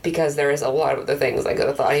 Because there is a lot of other things I could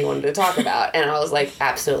have thought he wanted to talk about. And I was like,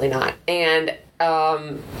 absolutely not. And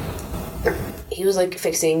he was like,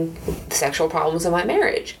 fixing the sexual problems in my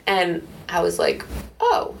marriage. And I was like,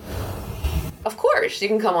 oh, of course, you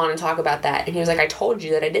can come on and talk about that. And he was like, I told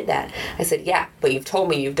you that I did that. I said, yeah, but you've told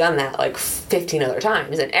me you've done that like 15 other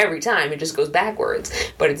times. And every time it just goes backwards.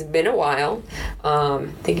 But it's been a while. I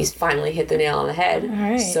think he's finally hit the nail on the head. All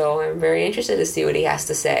right. So I'm very interested to see what he has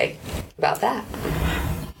to say about that.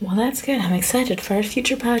 Well, that's good. I'm excited for our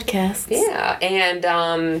future podcasts. Yeah.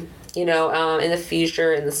 And, in the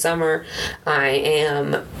future, in the summer, I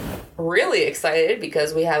am really excited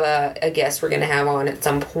because we have a guest we're going to have on at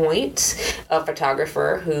some point, a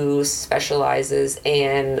photographer who specializes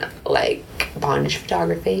in like bondage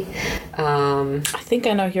photography. I think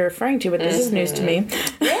I know who you're referring to, but this is news to me.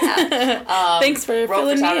 Yeah. Thanks for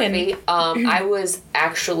filling me in. I was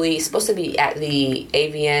actually supposed to be at the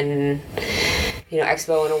AVN,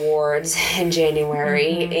 Expo and Awards in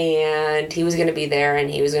January, and he was going to be there, and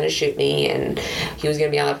he was going to shoot me, and he was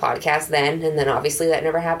going to be on the podcast then, and then obviously that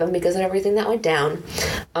never happened because of everything that went down.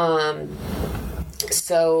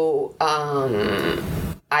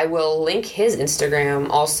 I will link his Instagram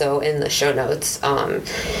also in the show notes,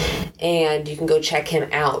 and you can go check him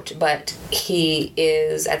out. But he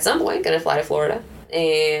is at some point going to fly to Florida,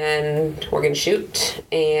 and we're going to shoot.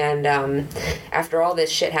 And after all this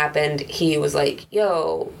shit happened, he was like,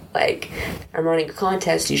 yo, like, I'm running a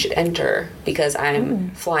contest, you should enter, because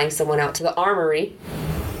I'm flying someone out to the Armory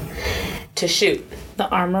to shoot. The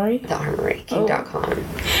Armory? The Armory, King.com.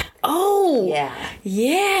 Oh! Yeah.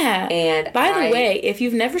 Yeah. And by the way, if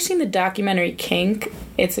you've never seen the documentary Kink,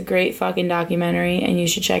 it's a great fucking documentary, and you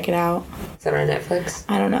should check it out. Is that on Netflix?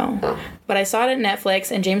 I don't know. Oh. But I saw it at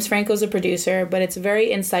Netflix, and James Franco's a producer, but it's very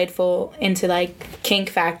insightful into, like, Kink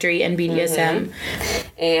Factory and BDSM.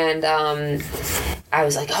 And I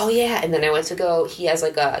was like, oh, yeah. And then I went to go, he has,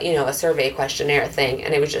 like, a survey questionnaire thing,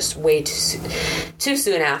 and it was just way too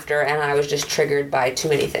soon after, and I was just triggered by too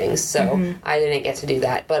many things, so I didn't get to do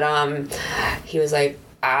that. But he was like,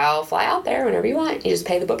 I'll fly out there whenever you want. You just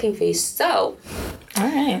pay the booking fee. So, all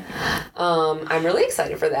right. I'm really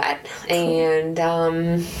excited for that. Cool. And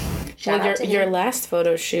shout out to him. Your last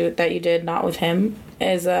photo shoot that you did, not with him,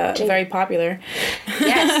 is very popular.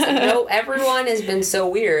 Yes. Everyone has been so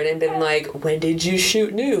weird and been like, when did you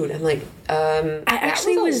shoot nude? I'm like, I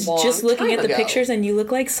actually was just looking at the pictures, and you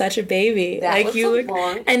look like such a baby. That like you look.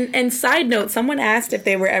 And side note, someone asked if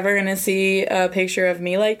they were ever going to see a picture of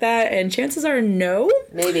me like that, and chances are no.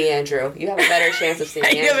 Maybe Andrew. You have a better chance of seeing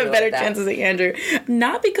Andrew. You have a better chance of seeing Andrew.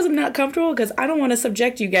 Not because I'm not comfortable, because I don't want to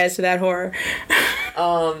subject you guys to that horror.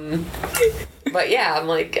 But yeah, I'm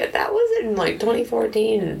like, that was in like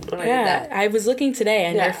 2014 when I did that. I was looking today,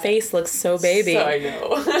 and your face looks so baby. So I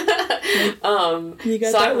know. I'm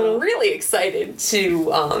really excited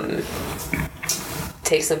to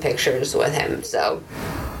take some pictures with him. So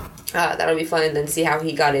that'll be fun, and then see how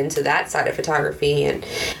he got into that side of photography and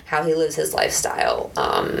how he lives his lifestyle.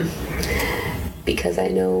 Because I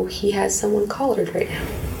know he has someone collared right now.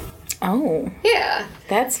 Oh. Yeah.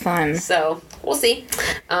 That's fun. So, we'll see.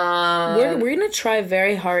 We're going to try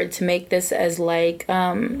very hard to make this as, like,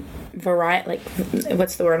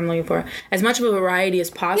 what's the word I'm looking for? As much of a variety as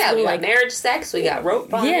possible. Yeah, we got marriage sex, we got rope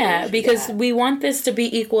bondage. Yeah, because we want this to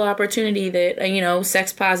be equal opportunity that,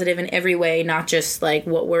 sex positive in every way, not just, like,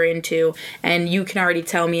 what we're into. And you can already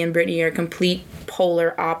tell me and Brittany are complete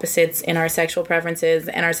polar opposites in our sexual preferences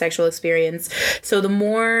and our sexual experience. So the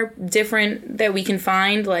more different that we can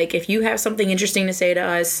find, like, if you have something interesting to say to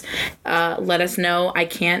us, let us know. I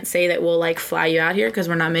can't say that we'll, like, fly you out here because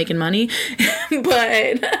we're not making money.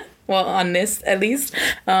 But... Well, on this, at least.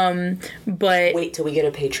 But... Wait till we get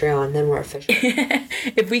a Patreon, then we're official.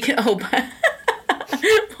 If we can... Oh,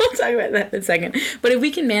 we'll talk about that in a second. But if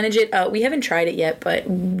we can manage it, we haven't tried it yet, but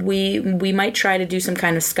we might try to do some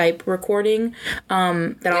kind of Skype recording.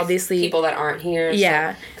 That with obviously... people that aren't here.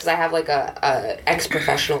 Yeah. Because I have, like, a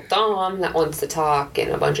ex-professional dom that wants to talk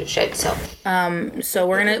and a bunch of shit, so... So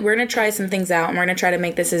we're gonna try some things out, and we're gonna try to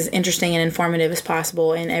make this as interesting and informative as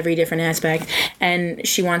possible in every different aspect. And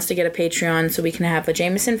she wants to get a Patreon so we can have a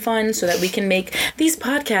Jameson fund, so that we can make these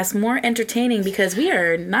podcasts more entertaining, because we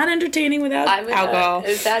are not entertaining without alcohol.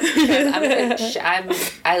 That's because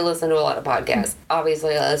I listen to a lot of podcasts.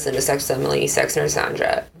 Obviously, I listen to Sex Emily, Sex Nurse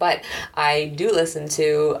Sandra, but I do listen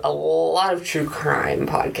to a lot of true crime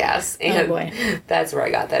podcasts, and that's where I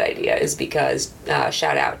got that idea. Is because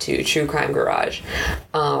shout out to True Crime Garage.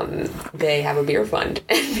 They have a beer fund,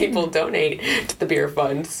 and people donate to the beer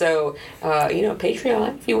fund. So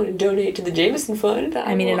Patreon, if you want to donate to the Jameson fund.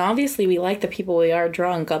 And obviously we like the people we are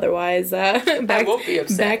drunk. Otherwise, I won't be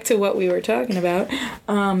upset. Back to what we were talking about.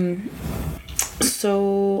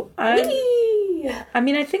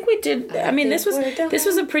 I think we did. This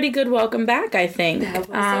was a pretty good welcome back, I think. That was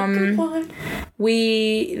a good one.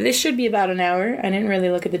 This should be about an hour. I didn't really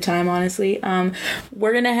look at the time, honestly.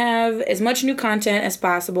 We're gonna have as much new content as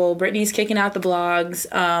possible. Brittany's kicking out the blogs.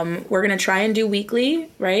 We're gonna try and do weekly,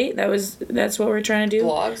 right? That's what we're trying to do.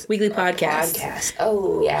 Blogs? Weekly podcasts.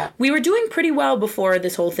 Oh yeah. We were doing pretty well before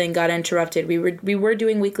this whole thing got interrupted. We were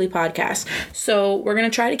doing weekly podcasts. So we're gonna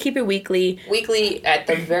try to keep it weekly. Weekly, at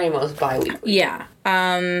the very most, bi-weekly. Yeah.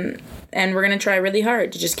 And we're going to try really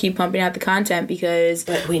hard to just keep pumping out the content because...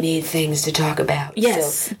 But we need things to talk about.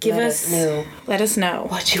 Yes. So Let us know.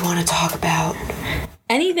 What you want to talk about.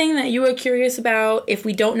 Anything that you are curious about, if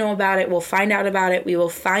we don't know about it, we'll find out about it. We will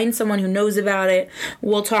find someone who knows about it.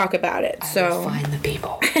 We'll talk about it. I will find the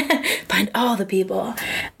people. Find all the people.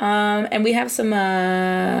 And we have some...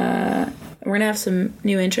 we're gonna have some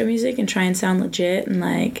new intro music and try and sound legit and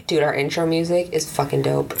like... Dude, our intro music is fucking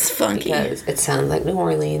dope. It's funky. Because it sounds like New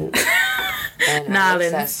Orleans. And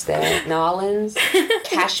Nolans. Nolans.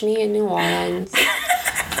 Cash me in New Orleans.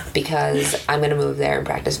 Because I'm going to move there and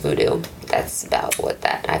practice voodoo. That's about what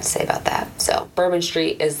that I have to say about that. So, Bourbon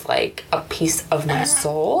Street is like a piece of my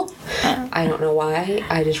soul. I don't know why.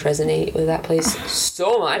 I just resonate with that place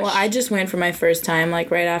so much. Well, I just went for my first time,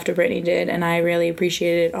 like, right after Brittany did, and I really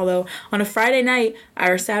appreciated it. Although, on a Friday night,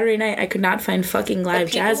 or Saturday night, I could not find fucking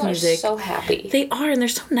live jazz music. People are so happy. They are, and they're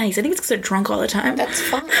so nice. I think it's because they're drunk all the time. That's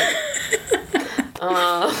fine.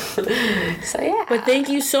 So yeah. But thank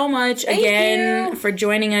you so much again for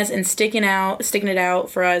joining us and sticking it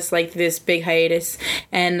out for us like this big hiatus.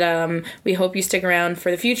 And we hope you stick around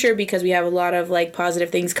for the future because we have a lot of like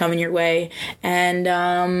positive things coming your way. And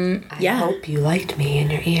I hope you liked me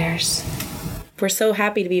in your ears. We're so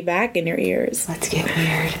happy to be back in your ears. Let's get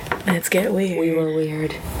weird. Let's get weird. We were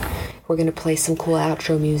weird. We're gonna play some cool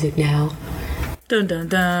outro music now. Dun dun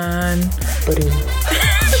dun. Ba-doom.